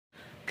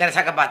Gotta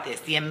talk about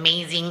this. The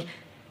amazing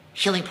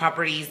healing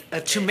properties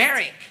of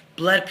turmeric.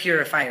 Blood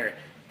purifier.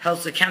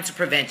 Helps with cancer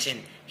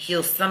prevention.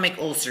 Heals stomach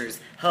ulcers.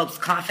 Helps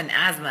cough and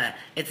asthma.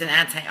 It's an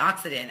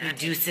antioxidant.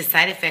 Reduces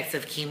side effects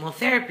of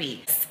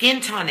chemotherapy. Skin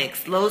tonic.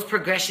 Slows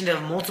progression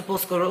of multiple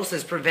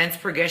sclerosis. Prevents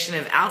progression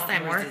of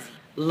Alzheimer's disease.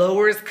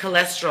 Lowers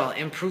cholesterol.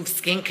 Improves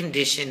skin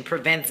condition.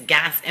 Prevents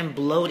gas and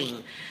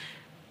bloating.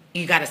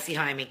 You got to see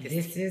how I make this.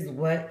 This is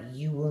what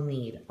you will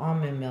need.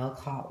 Almond milk,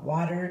 hot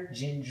water,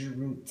 ginger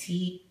root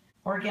tea,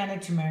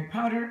 organic turmeric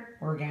powder,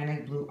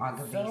 organic blue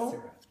agave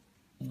syrup.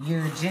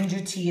 Your ginger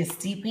tea is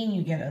steeping.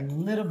 You get a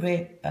little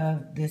bit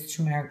of this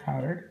turmeric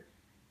powder.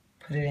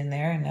 Put it in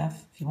there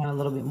enough. If you want a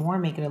little bit more,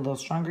 make it a little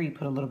stronger. You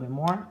put a little bit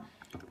more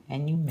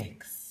and you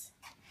mix.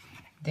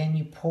 Then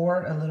you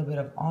pour a little bit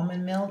of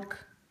almond milk.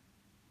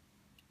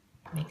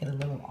 Make it a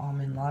little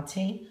almond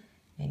latte.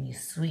 And you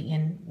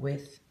sweeten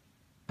with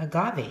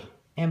agave,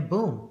 and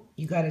boom,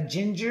 you got a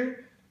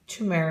ginger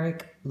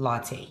turmeric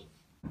latte.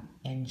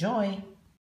 Enjoy.